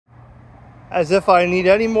as if I need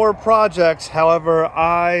any more projects. However,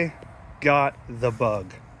 I got the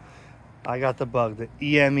bug. I got the bug, the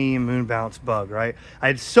EME Moonbounce bug, right? I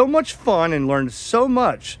had so much fun and learned so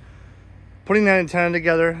much putting that antenna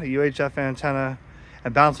together, a UHF antenna,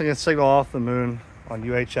 and bouncing a signal off the moon on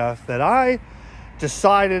UHF, that I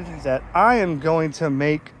decided that I am going to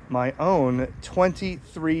make my own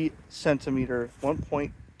 23 centimeter,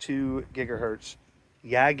 1.2 gigahertz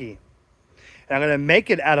Yagi. And I'm going to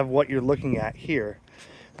make it out of what you're looking at here.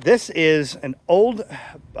 This is an old,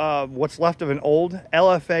 what's left of an old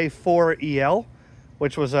LFA4EL,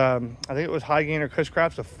 which was, I think it was high gain or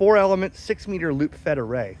Cushcraft's, a 4-element, 6-meter loop-fed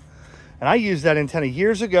array. And I used that antenna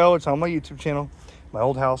years ago. It's on my YouTube channel, my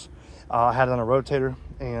old house. I had it on a rotator,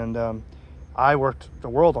 and I worked the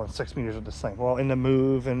world on 6 meters of this thing. Well, in the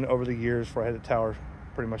move and over the years before I had the tower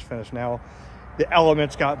pretty much finished now, the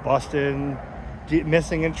elements got busted and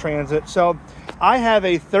missing in transit. So I have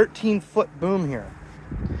a 13-foot boom here.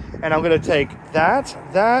 And I'm going to take that,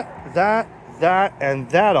 and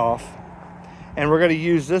that off. And we're going to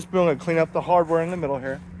use this boom to clean up the hardware in the middle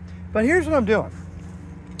here. But here's what I'm doing.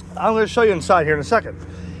 I'm going to show you inside here in a second.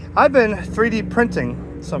 I've been 3D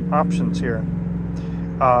printing some options here.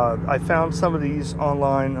 I found some of these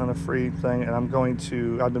online on a free thing, and I've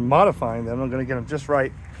been modifying them. I'm going to get them just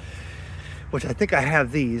right, which I think I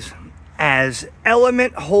have these as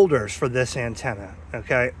element holders for this antenna,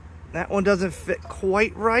 okay? That one doesn't fit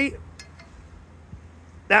quite right.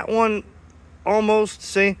 That one almost,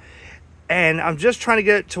 see? And I'm just trying to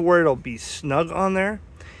get it to where it'll be snug on there.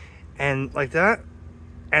 And like that.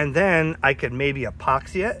 And then I could maybe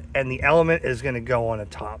epoxy it. And the element is going to go on the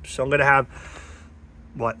top. So I'm going to have,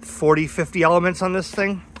 what, 40, 50 elements on this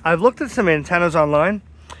thing. I've looked at some antennas online.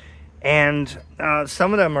 And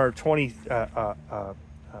some of them are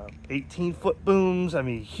 18-foot booms. I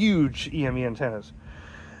mean, huge EME antennas.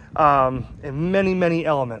 And many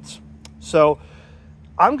elements. So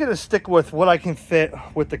I'm going to stick with what I can fit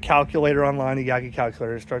with the calculator online, the Yagi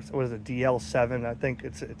calculator. It starts, what is it, DL7. I think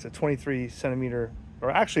it's a 23 centimeter,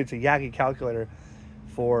 or actually it's a Yagi calculator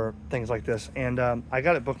for things like this. And I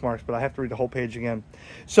got it bookmarked, but I have to read the whole page again.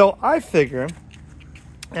 So I figure,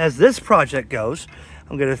 as this project goes,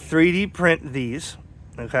 I'm going to 3D print these,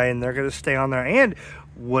 okay, and they're going to stay on there. And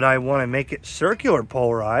would I want to make it circular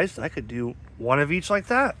polarized? I could do one of each like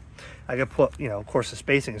that. I could put, you know, of course, the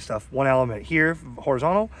spacing and stuff. One element here,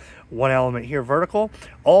 horizontal. One element here, vertical.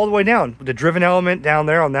 All the way down. The driven element down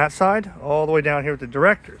there on that side. All the way down here with the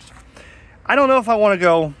directors. I don't know if I want to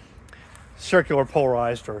go circular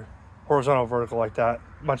polarized or horizontal vertical like that.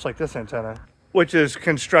 Much like this antenna, which is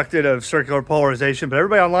constructed of circular polarization. But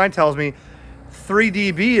everybody online tells me 3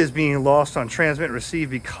 dB is being lost on transmit and receive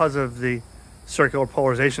because of the circular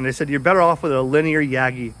polarization. They said you're better off with a linear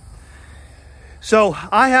Yagi. So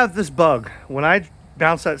I have this bug. When I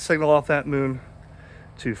bounce that signal off that moon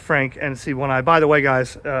to Frank NC1I, by the way,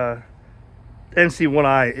 guys,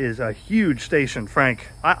 NC1I is a huge station, Frank.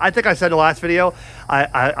 I think I said in the last video,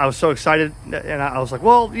 I was so excited, and I was like,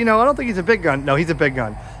 well, you know, I don't think he's a big gun. No, he's a big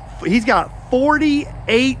gun. He's got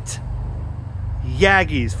 48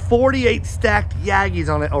 Yagis, 48 stacked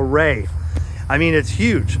Yagis on an array. I mean, it's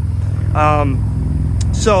huge.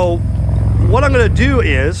 So what I'm going to do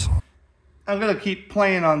is I'm going to keep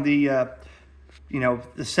playing on the, you know,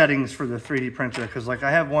 the settings for the 3D printer. Because, like,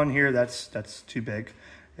 I have one here that's too big.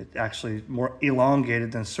 It's actually more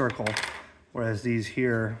elongated than circle. Whereas these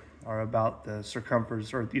here are about the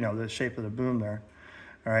circumference, or, you know, the shape of the boom there.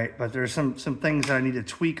 All right. But there's some things that I need to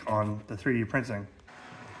tweak on the 3D printing.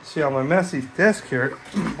 See, on my messy disk here,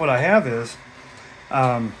 what I have is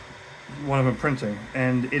one of them printing.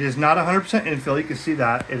 And it is not 100% infill. You can see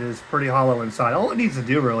that. It is pretty hollow inside. All it needs to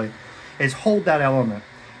do, really, is hold that element.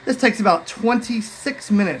 This takes about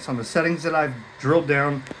 26 minutes on the settings that I've drilled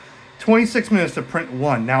down. 26 minutes to print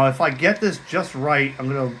one. Now, if I get this just right, I'm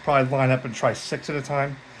going to probably line up and try 6 at a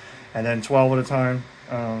time, and then 12 at a time.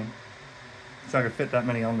 So I can fit that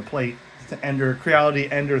many on the plate. It's the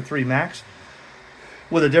Creality Ender 3 Max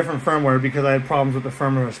with a different firmware, because I had problems with the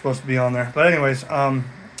firmware that was supposed to be on there. But anyways, I'm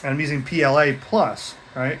using PLA Plus,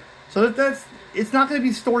 right? So that's it's not going to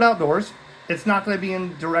be stored outdoors. It's not going to be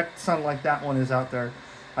in direct sun like that one is out there.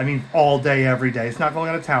 I mean, all day, every day. It's not going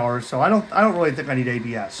on a tower, so I don't really think I need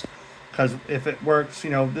ABS, because if it works, you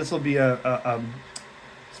know, this will be a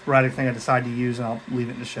sporadic thing I decide to use, and I'll leave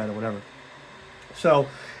it in the shed or whatever. So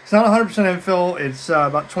it's not 100% infill. It's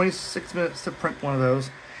about 26 minutes to print one of those,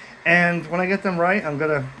 and when I get them right, I'm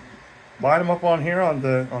gonna line them up on here on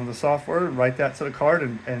the software, write that to the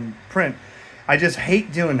card, and print. I just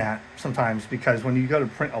hate doing that sometimes, because when you go to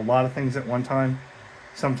print a lot of things at one time,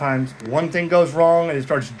 Sometimes one thing goes wrong and it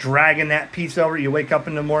starts dragging that piece over. You wake up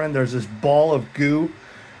in the morning, there's this ball of goo,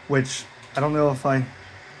 which I don't know if I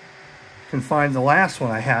can find the last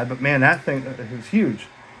one I had, but man, that thing is huge.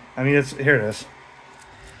 I mean, here it is.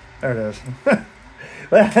 There it is.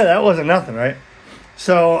 That wasn't nothing, right?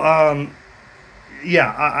 So,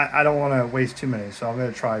 yeah, I don't want to waste too many, so I'm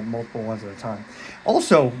going to try multiple ones at a time.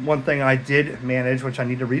 Also, one thing I did manage, which I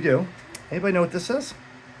need to redo. Anybody know what this is?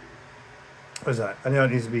 What is that? I know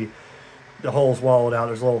it needs to be, the holes walled out.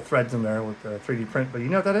 There's little threads in there with the 3D print, but you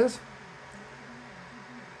know what that is?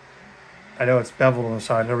 I know it's beveled on the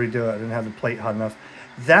side. I'll redo it. I didn't have the plate hot enough.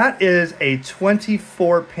 That is a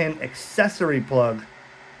 24-pin accessory plug,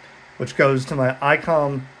 which goes to my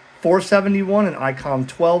Icom 471 and Icom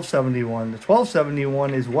 1271. The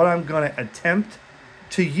 1271 is what I'm going to attempt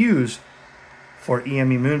to use for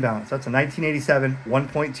EME Moonbounce. That's a 1987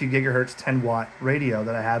 1.2 gigahertz 10-watt radio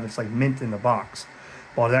that I have. It's like mint in the box.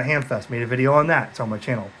 Bought it at Hamfest. Made a video on that. It's on my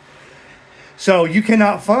channel. So you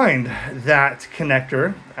cannot find that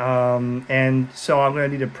connector, and so I'm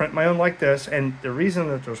going to need to print my own like this. And the reason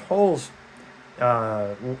that there's holes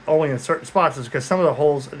only in certain spots is because some of the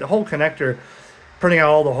holes, the whole connector, printing out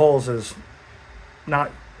all the holes is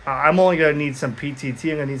not. I'm only going to need some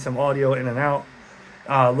PTT. I'm going to need some audio in and out.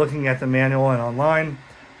 Looking at the manual and online,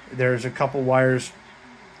 there's a couple wires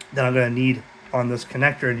that I'm going to need on this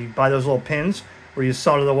connector. And you buy those little pins where you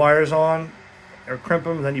solder the wires on, or crimp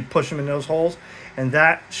them, and then you push them in those holes, and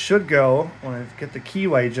that should go, when I get the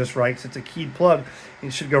keyway just right, because it's a keyed plug,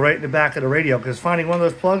 it should go right in the back of the radio. Because finding one of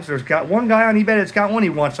those plugs, there's got one guy on eBay that's got one. He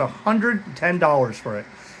wants $110 for it.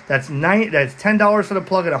 That's $10 for the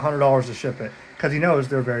plug and $100 to ship it, because he knows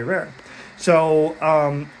they're very rare. So,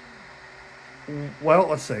 well,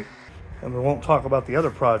 let's see. And we won't talk about the other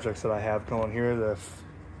projects that I have going here. The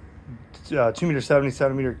 2-meter,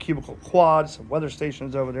 77-meter cubicle quad, some weather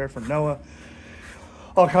stations over there for NOAA.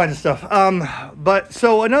 All kinds of stuff. But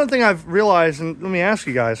so another thing I've realized, and let me ask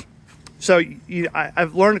you guys. So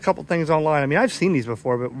I've learned a couple things online. I mean, I've seen these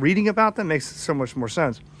before, but reading about them makes so much more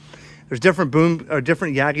sense. There's different boom or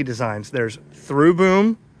different Yagi designs. There's through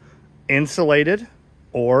boom, insulated,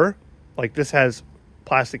 or like this has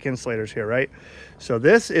plastic insulators here, right? So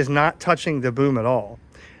this is not touching the boom at all.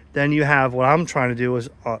 Then you have what I'm trying to do is,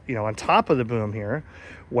 on top of the boom here,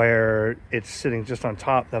 where it's sitting just on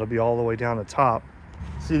top. That'll be all the way down the top.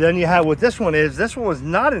 See, then you have what this one is. This one was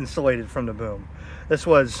not insulated from the boom. This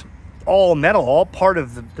was all metal, all part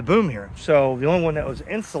of the boom here. So the only one that was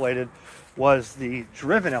insulated was the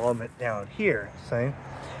driven element down here, see?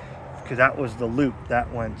 Because that was the loop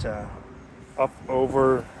that went up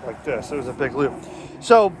over like this. It was a big loop.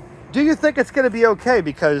 So do you think it's going to be okay?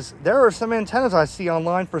 Because there are some antennas I see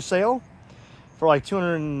online for sale for like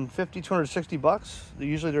 $250, $260.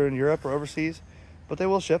 Usually they're in Europe or overseas, but they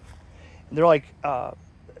will ship. And they're like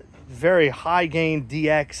very high gain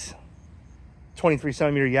DX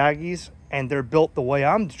 23-centimeter Yagis, and they're built the way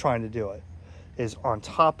I'm trying to do it, is on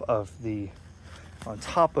top of the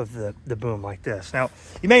boom like this. Now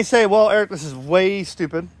you may say, well, Eric, this is way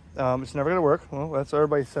stupid. It's never going to work. Well, that's what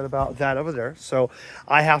everybody said about that over there. So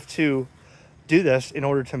I have to do this in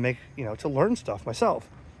order to make, to learn stuff myself.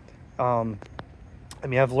 I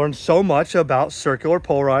mean, I've learned so much about circular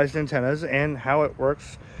polarized antennas and how it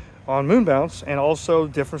works on Moonbounce, and also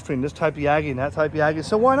the difference between this type of Yagi and that type of Yagi.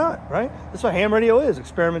 So why not, right? That's what ham radio is,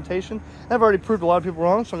 experimentation. I've already proved a lot of people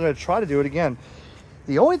wrong, so I'm going to try to do it again.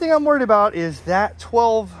 The only thing I'm worried about is that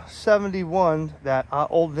 1271, that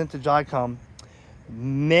old vintage Icom,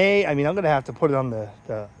 I'm going to have to put it on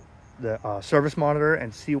the service monitor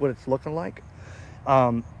and see what it's looking like.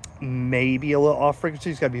 Maybe a little off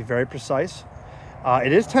frequency. It's got to be very precise.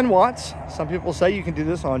 It is 10 watts. Some people say you can do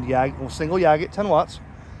this on single Yagi at 10 watts.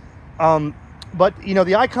 But the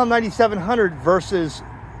Icom 9700 versus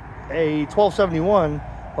a 1271, well,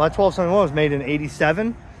 that 1271 was made in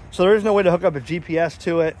 87. So there is no way to hook up a GPS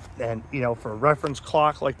to it, and for a reference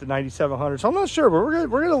clock like the 9700. So I'm not sure, but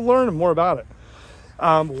we're gonna learn more about it.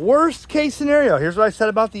 Worst case scenario, here's what I said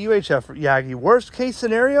about the UHF Yagi. Worst case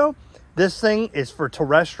scenario, this thing is for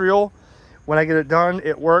terrestrial. When I get it done,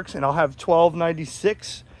 it works, and I'll have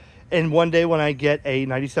 1296. And one day when I get a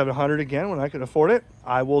 9700 again, when I can afford it,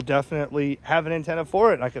 I will definitely have an antenna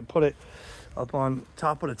for it. I could put it up on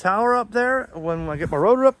top of the tower up there when I get my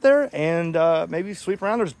rotor up there, and maybe sweep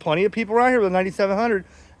around. There's plenty of people around here with a 9700.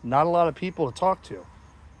 Not a lot of people to talk to.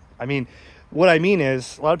 I mean, what I mean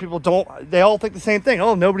is, a lot of people they all think the same thing.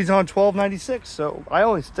 Oh, nobody's on 1296. So I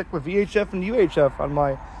only stick with VHF and UHF on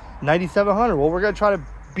my 9700. Well, we're going to try to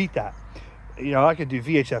beat that. I could do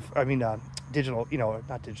VHF, digital,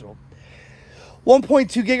 not digital.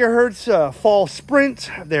 1.2 gigahertz fall sprint.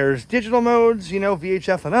 There's digital modes, you know,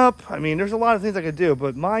 VHF and up. I mean, there's a lot of things I could do,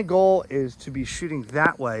 but my goal is to be shooting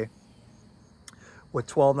that way with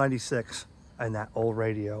 1296 and that old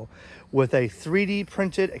radio with a 3D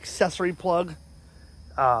printed accessory plug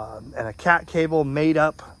and a cat cable made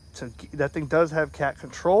up. That thing does have cat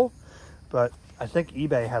control, but I think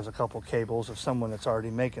eBay has a couple cables of someone that's already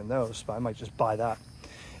making those, but I might just buy that.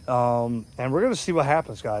 And we're going to see what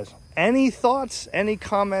happens, guys. Any thoughts, any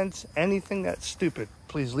comments, anything that's stupid,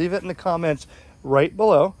 please leave it in the comments right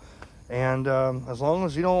below. And as long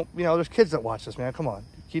as you don't, you know, there's kids that watch this, man. Come on.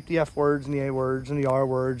 Keep the F words and the A words and the R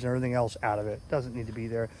words and everything else out of it. Doesn't need to be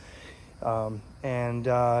there. We're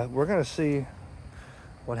going to see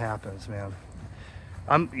what happens, man.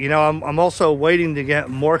 I'm also waiting to get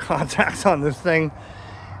more contacts on this thing.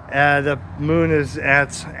 The moon is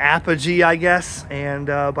at apogee, I guess, and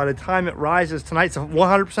by the time it rises tonight, it's a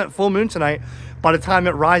 100% full moon tonight. By the time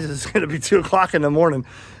it rises, it's going to be 2 o'clock in the morning.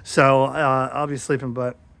 So I'll be sleeping,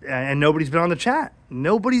 and nobody's been on the chat.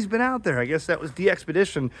 Nobody's been out there. I guess that was the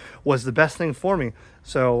expedition was the best thing for me.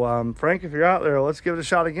 So Frank, if you're out there, let's give it a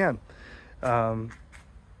shot again.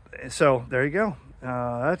 So there you go.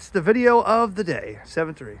 That's the video of the day,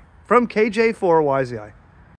 7-3 from KJ4YZI.